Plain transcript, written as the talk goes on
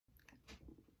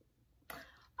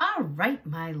All right,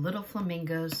 my little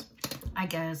flamingos. I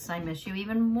guess I miss you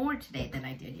even more today than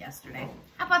I did yesterday.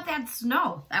 How about that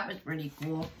snow? That was pretty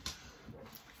cool.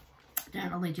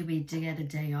 Not only did we get a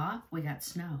day off, we got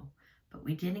snow, but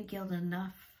we didn't get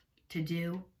enough to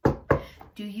do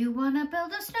you want to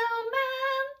build a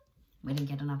snowman? We didn't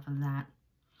get enough of that.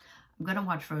 I'm going to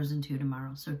watch Frozen 2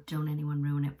 tomorrow, so don't anyone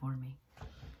ruin it for me.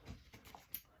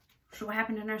 So what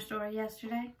happened in our story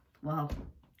yesterday? Well,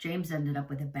 James ended up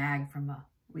with a bag from a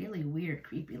really weird,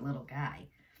 creepy little guy.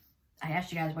 I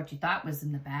asked you guys what you thought was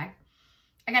in the bag.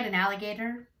 I got an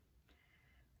alligator,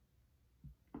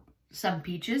 some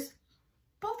peaches,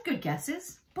 both good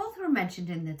guesses. Both were mentioned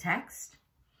in the text.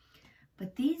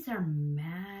 But these are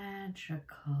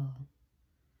magical.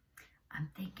 I'm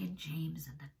thinking James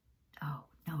and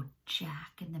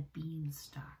Jack and the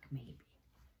Beanstalk, maybe.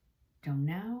 Don't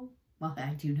know. Well,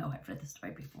 I do know I've read the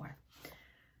story before.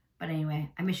 But anyway,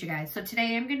 I miss you guys. So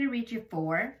today I'm going to read you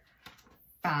 4,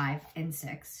 5, and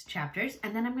 6 chapters.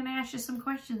 And then I'm going to ask you some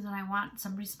questions and I want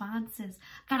some responses.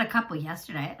 I got a couple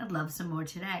yesterday. I'd love some more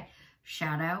today.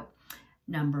 Shout out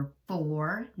number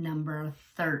 4, number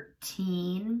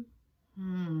 13.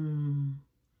 And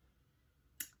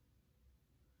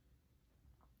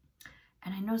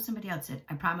I know somebody else did.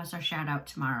 I promise I'll shout out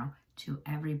tomorrow to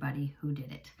everybody who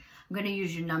did it. I'm going to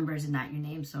use your numbers and not your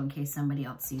name, so in case somebody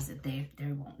else sees it, they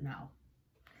won't know.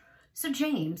 So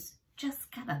James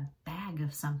just got a bag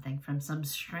of something from some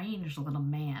strange little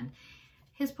man.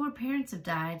 His poor parents have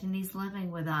died, and he's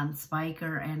living with Aunt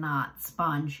Spiker and Aunt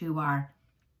Sponge, who are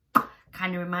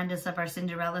kind of remind us of our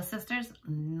Cinderella sisters.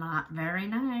 Not very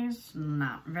nice.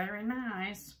 Not very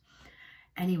nice.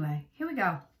 Anyway, here we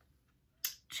go.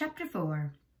 Chapter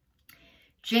 4.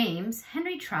 James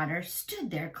Henry Trotter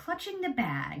stood there clutching the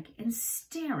bag and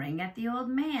staring at the old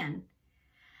man.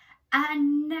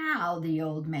 And now, the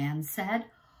old man said,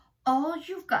 all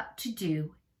you've got to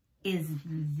do is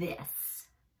this.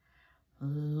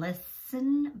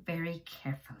 Listen very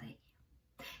carefully.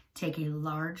 Take a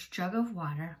large jug of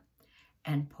water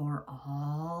and pour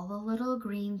all the little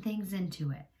green things into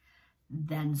it.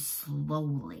 Then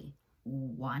slowly,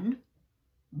 one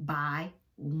by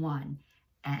one,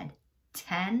 add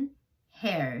 10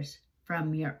 hairs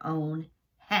from your own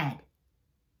head.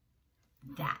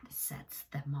 That sets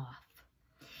them off.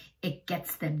 It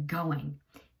gets them going.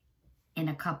 In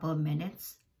a couple of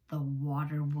minutes, the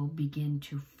water will begin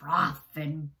to froth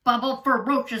and bubble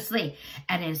ferociously.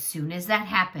 And as soon as that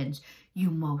happens,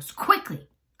 you most quickly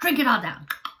drink it all down.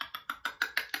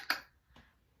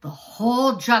 The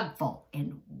whole jug full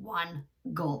in one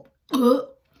gulp.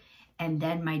 And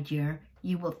then, my dear,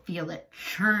 you will feel it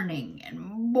churning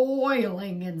and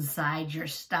boiling inside your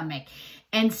stomach.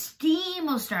 And steam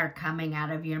will start coming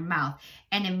out of your mouth.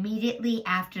 And immediately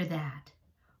after that,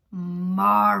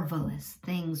 marvelous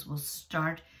things will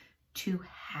start to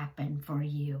happen for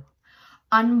you.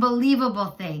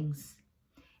 Unbelievable things.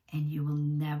 And you will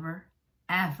never,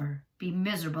 ever be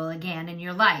miserable again in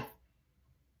your life.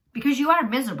 Because you are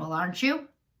miserable, aren't you?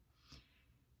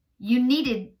 You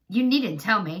needn't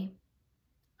tell me.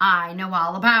 I know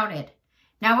all about it.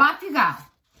 Now off you go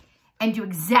and do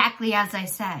exactly as I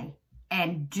say.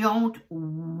 And don't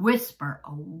whisper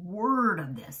a word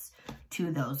of this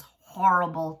to those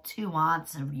horrible 2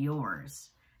 aunts of yours.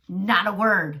 Not a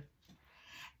word.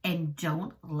 And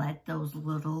don't let those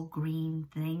little green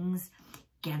things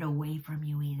get away from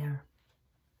you either.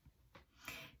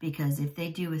 Because if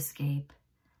they do escape,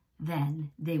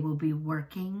 then they will be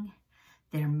working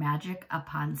their magic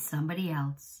upon somebody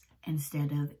else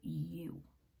instead of you.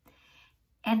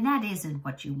 And that isn't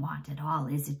what you want at all,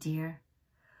 is it, dear?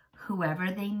 Whoever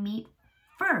they meet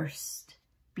first,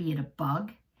 be it a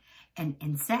bug, an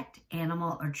insect,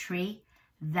 animal, or tree,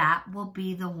 that will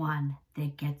be the one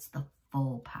that gets the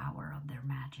full power of their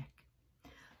magic.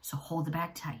 So hold the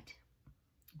bag tight.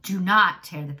 Do not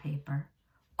tear the paper.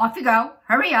 Off you go.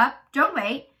 Hurry up. Don't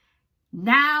wait.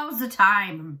 Now's the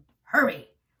time. Hurry.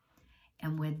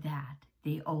 And with that,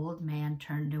 the old man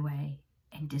turned away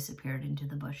and disappeared into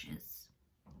the bushes.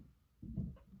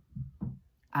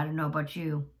 I don't know about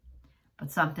you,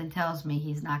 but something tells me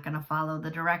he's not going to follow the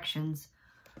directions.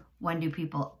 When do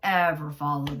people ever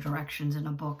follow directions in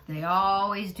a book? They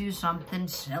always do something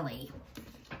silly.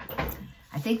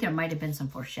 I think there might have been some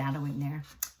foreshadowing there.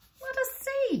 Let us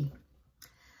see.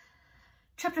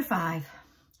 Chapter 5.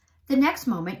 The next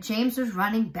moment, James was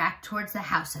running back towards the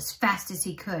house as fast as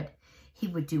he could. He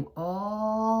would do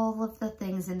all of the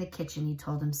things in the kitchen, he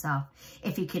told himself,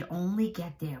 if he could only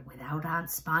get there without Aunt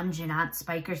Sponge and Aunt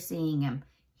Spiker seeing him.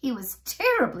 He was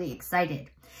terribly excited.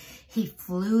 He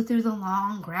flew through the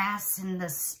long grass and the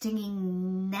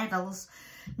stinging nettles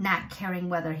not caring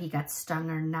whether he got stung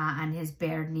or not on his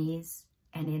bare knees.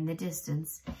 And in the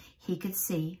distance, he could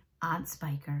see Aunt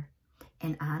Spiker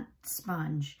and Aunt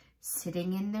Sponge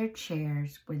sitting in their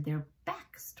chairs with their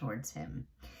backs towards him.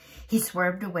 He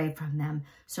swerved away from them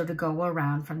so to go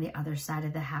around from the other side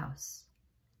of the house.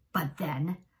 But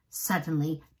then,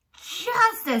 suddenly,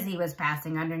 just as he was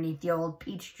passing underneath the old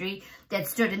peach tree that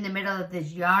stood in the middle of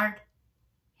his yard,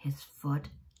 his foot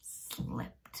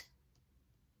slipped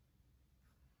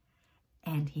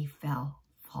and he fell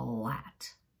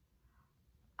flat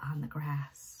on the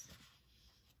grass.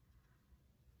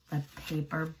 The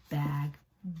paper bag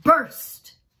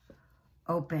burst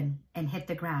open and hit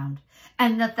the ground,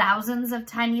 and the thousands of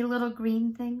tiny little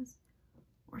green things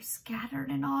were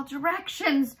scattered in all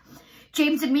directions.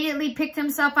 James immediately picked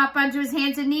himself up onto his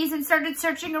hands and knees and started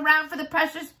searching around for the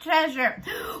precious treasure.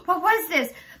 What was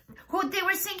this? They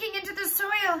were sinking into the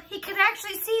soil. He could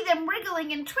actually see them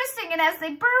wriggling and twisting, and as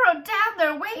they burrowed down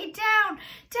their way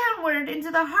downward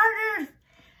into the hard earth.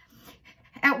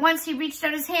 At once he reached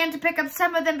out his hand to pick up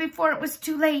some of them before it was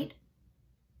too late.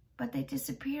 But they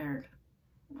disappeared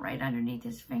right underneath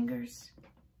his fingers.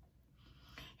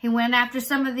 He went after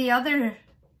some of the other.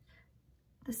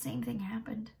 The same thing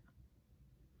happened.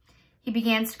 He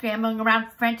began scrambling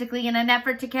around frantically in an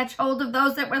effort to catch hold of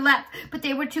those that were left, but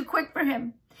they were too quick for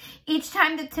him. Each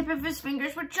time the tip of his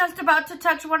fingers were just about to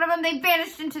touch one of them, they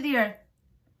vanished into the earth.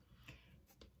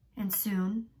 And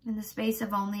soon, in the space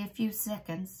of only a few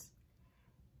seconds,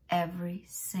 every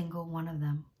single one of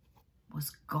them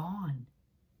was gone.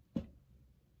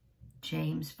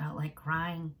 James felt like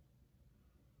crying.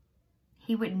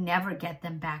 He would never get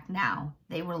them back now.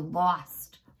 They were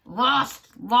lost. Lost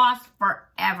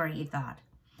forever, he thought.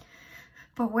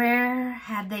 But where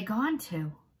had they gone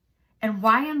to? And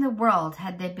why in the world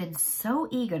had they been so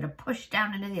eager to push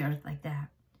down into the earth like that?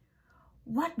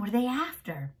 What were they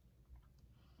after?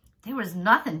 There was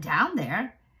nothing down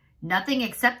there. Nothing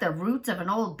except the roots of an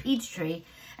old peach tree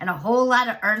and a whole lot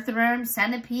of earthworms,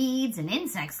 centipedes, and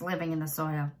insects living in the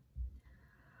soil.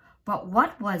 But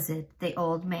what was it the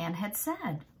old man had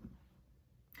said?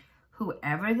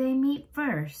 Whoever they meet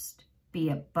first,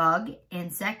 be it bug,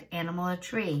 insect, animal, or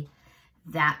tree,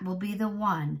 that will be the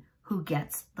one who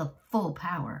gets the full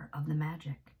power of the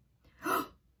magic.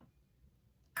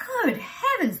 Good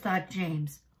heavens, thought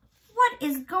James. What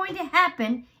is going to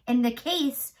happen in the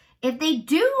case if they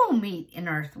do meet an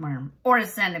earthworm or a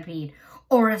centipede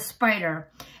or a spider?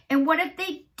 And what if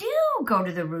they do go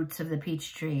to the roots of the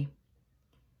peach tree?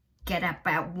 Get up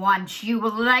at once, you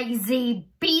lazy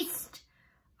beast,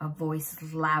 a voice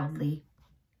loudly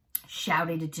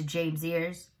shouted into James'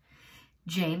 ears.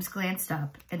 James glanced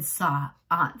up and saw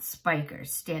Aunt Spiker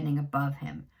standing above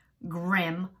him,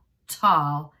 grim,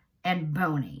 tall, and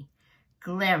bony,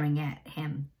 glaring at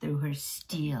him through her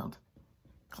steel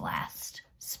glassed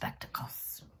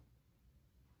spectacles.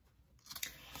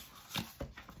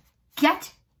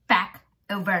 Get back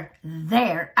over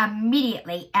there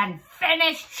immediately and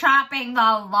finish chopping the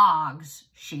logs,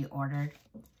 she ordered.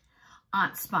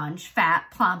 Aunt Sponge, fat,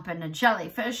 plump, and a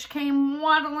jellyfish, came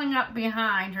waddling up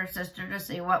behind her sister to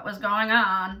see what was going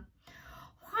on.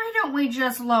 Why don't we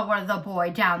just lower the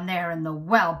boy down there in the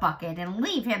well bucket and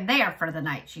leave him there for the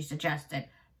night, she suggested.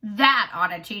 That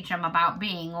ought to teach him about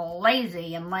being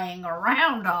lazy and laying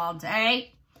around all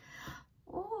day.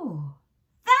 Ooh,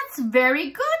 that's very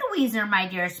good, Weezer, my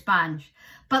dear Sponge.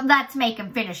 But let's make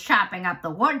him finish chopping up the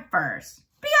wood first.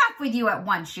 Be off with you at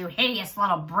once, you hideous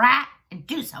little brat, and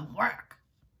do some work.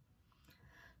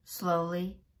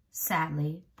 Slowly,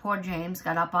 sadly, poor James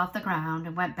got up off the ground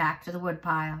and went back to the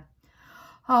woodpile.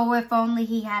 Oh, if only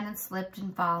he hadn't slipped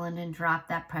and fallen and dropped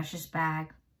that precious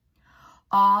bag.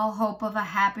 All hope of a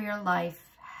happier life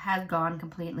had gone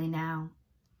completely now.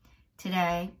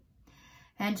 Today,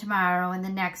 and tomorrow, and the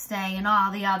next day, and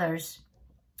all the others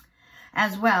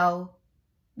as well,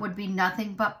 would be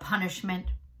nothing but punishment,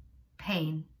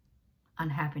 pain,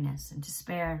 unhappiness, and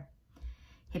despair.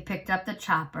 He picked up the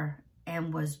chopper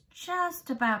and was just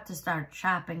about to start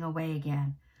chopping away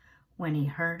again when he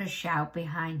heard a shout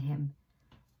behind him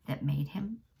that made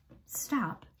him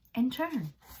stop and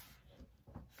turn.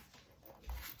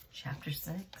 Chapter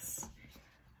 6.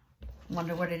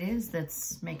 Wonder what it is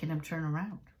that's making him turn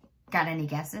around. Got any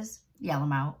guesses? Yell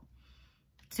them out.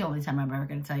 It's the only time I'm ever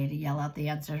going to tell you to yell out the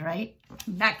answers, right?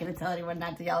 I'm not going to tell anyone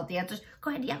not to yell out the answers. Go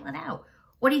ahead and yell it out.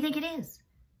 What do you think it is?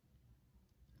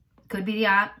 Could be the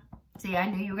aunt. See, I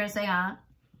knew you were going to say aunt.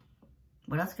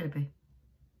 What else could it be?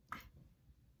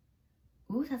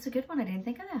 Ooh, that's a good one. I didn't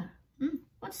think of that.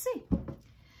 Let's see.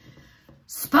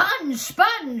 Sponge,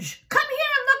 Sponge, come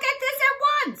here and look at this at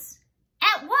once.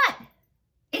 At what?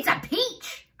 It's a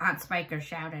peach. Aunt Spiker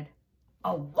shouted.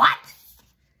 A what?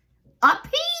 A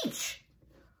peach!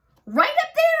 Right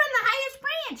up there on the highest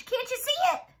branch. Can't you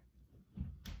see it?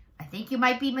 I think you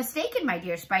might be mistaken, my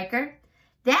dear Spiker.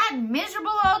 That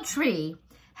miserable old tree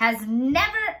has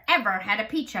never, ever had a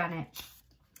peach on it.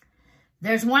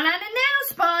 There's one on it now,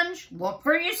 Sponge. Look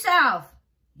for yourself.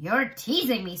 You're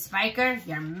teasing me, Spiker.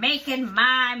 You're making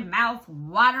my mouth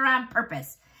water on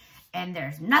purpose. And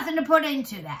there's nothing to put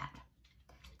into that.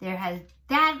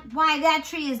 Why that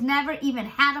tree has never even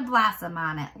had a blossom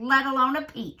on it, let alone a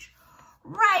peach.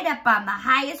 Right up on the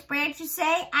highest branch, you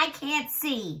say? I can't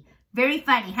see. Very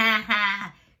funny, ha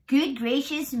ha. Good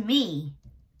gracious me.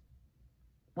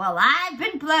 Well, I've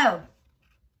been blowed.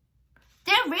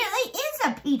 There really is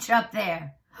a peach up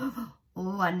there.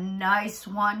 Oh, a nice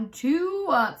one too,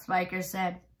 Aunt Spiker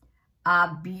said.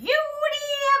 A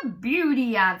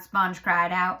beauty, Aunt Sponge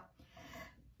cried out.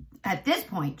 At this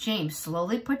point, James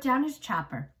slowly put down his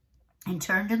chopper and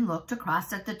turned and looked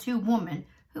across at the two women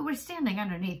who were standing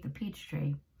underneath the peach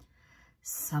tree.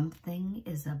 Something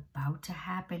is about to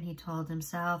happen, he told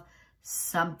himself.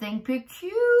 Something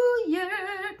peculiar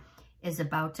is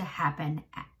about to happen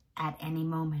at any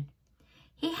moment.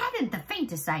 He hadn't the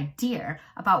faintest idea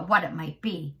about what it might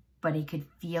be, but he could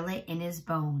feel it in his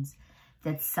bones,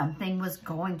 that something was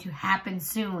going to happen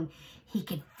soon. He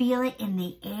could feel it in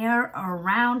the air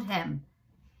around him.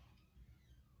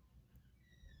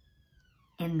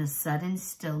 In the sudden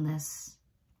stillness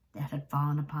that had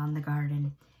fallen upon the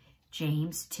garden,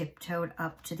 James tiptoed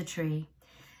up to the tree.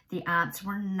 The aunts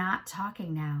were not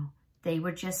talking now. They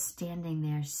were just standing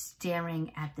there,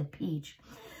 staring at the peach.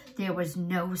 There was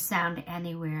no sound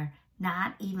anywhere,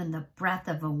 not even the breath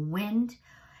of a wind,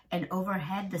 and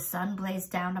overhead the sun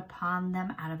blazed down upon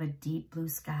them out of a deep blue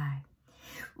sky.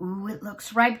 Ooh, it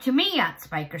looks ripe to me, Aunt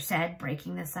Spiker said,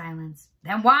 breaking the silence.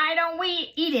 Then why don't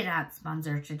we eat it, Aunt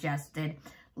Sponge suggested,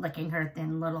 licking her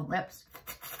thin little lips.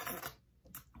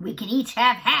 We can each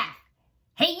have half.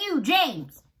 Hey, you,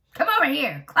 James, come over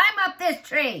here. Climb up this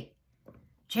tree.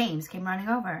 James came running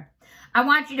over. I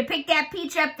want you to pick that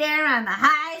peach up there on the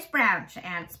highest branch,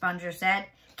 Aunt Sponger said.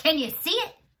 Can you see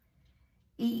it?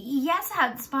 Yes,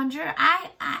 Aunt Sponger,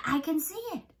 I can see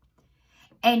it.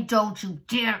 And don't you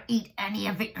dare eat any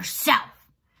of it yourself.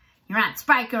 Your Aunt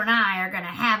Spiker and I are going to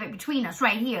have it between us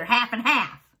right here, half and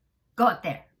half. Go up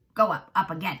there. Go up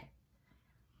and get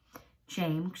it.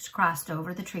 James crossed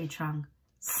over the tree trunk.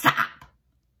 Stop,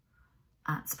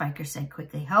 Aunt Spiker said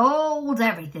quickly. Hold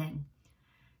everything.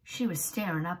 She was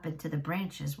staring up into the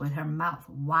branches with her mouth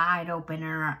wide open and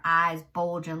her eyes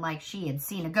bulging like she had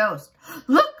seen a ghost.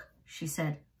 Look, she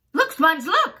said. Look, Sponge,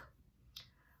 look.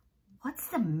 What's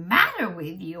the matter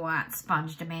with you, Aunt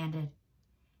Sponge demanded.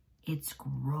 It's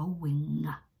growing,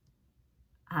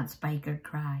 Aunt Spiker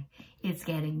cried. It's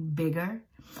getting bigger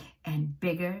and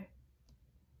bigger.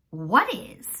 What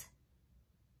is?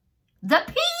 The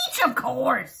peach, of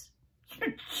course.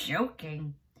 You're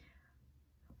joking.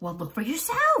 Well, look for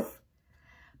yourself.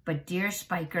 But, dear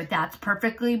Spiker, that's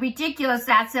perfectly ridiculous.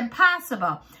 That's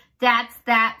impossible. That's,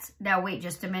 now wait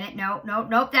just a minute.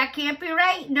 Nope, that can't be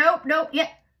right. Nope, yeah.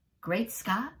 Great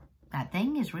Scott, that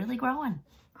thing is really growing.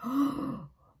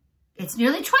 It's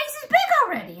nearly twice as big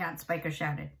already, Aunt Spiker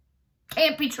shouted.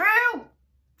 Can't be true.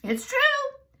 It's true.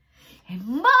 It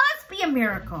must be a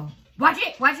miracle. Watch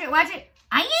it.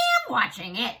 I am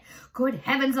watching it. Good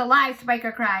heavens alive,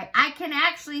 Spiker cried. I can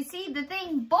actually see the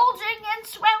thing bulging and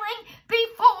swelling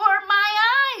before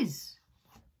my eyes.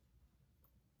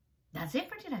 That's it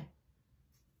for today.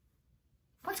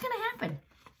 What's going to happen?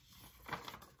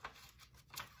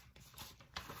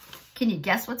 Can you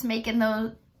guess what's making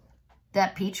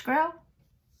that peach grow?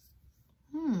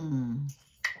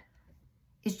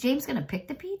 Is James going to pick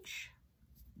the peach?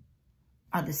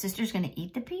 Are the sisters going to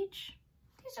eat the peach?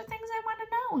 These are things I want to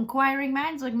know. Inquiring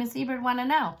minds like Miss Ebert want to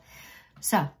know.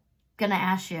 So, going to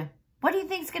ask you, what do you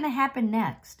think is going to happen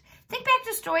next? Think back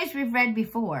to stories we've read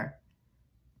before.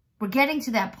 We're getting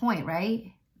to that point,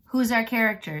 right? Who's our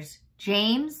characters?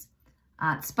 James,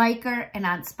 Aunt Spiker, and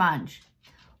Aunt Sponge.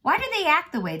 Why do they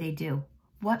act the way they do?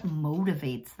 What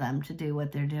motivates them to do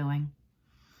what they're doing?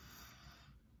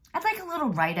 I'd like a little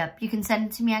write-up. You can send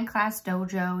it to me on Class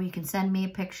Dojo. You can send me a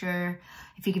picture.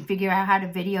 If you can figure out how to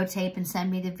videotape and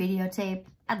send me the videotape,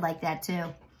 I'd like that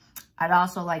too. I'd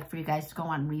also like for you guys to go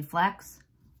on Reflex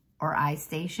or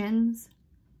iStations.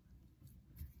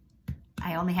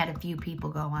 I only had a few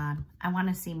people go on. I want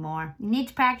to see more. You need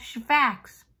to practice your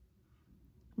facts.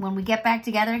 When we get back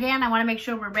together again, I want to make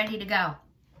sure we're ready to go.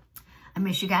 I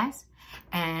miss you guys,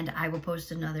 and I will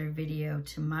post another video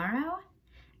tomorrow.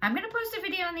 I'm going to post a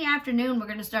video in the afternoon. We're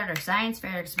going to start our science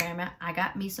fair experiment. I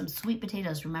got me some sweet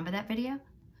potatoes. Remember that video?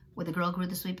 Where the girl grew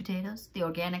the sweet potatoes? The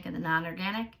organic and the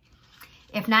non-organic?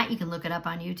 If not, you can look it up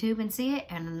on YouTube and see it.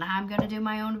 And I'm going to do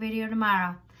my own video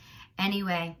tomorrow.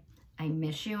 Anyway, I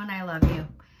miss you and I love you.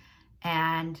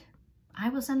 And I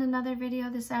will send another video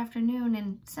this afternoon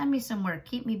and send me some work.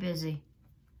 Keep me busy.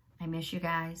 I miss you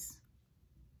guys.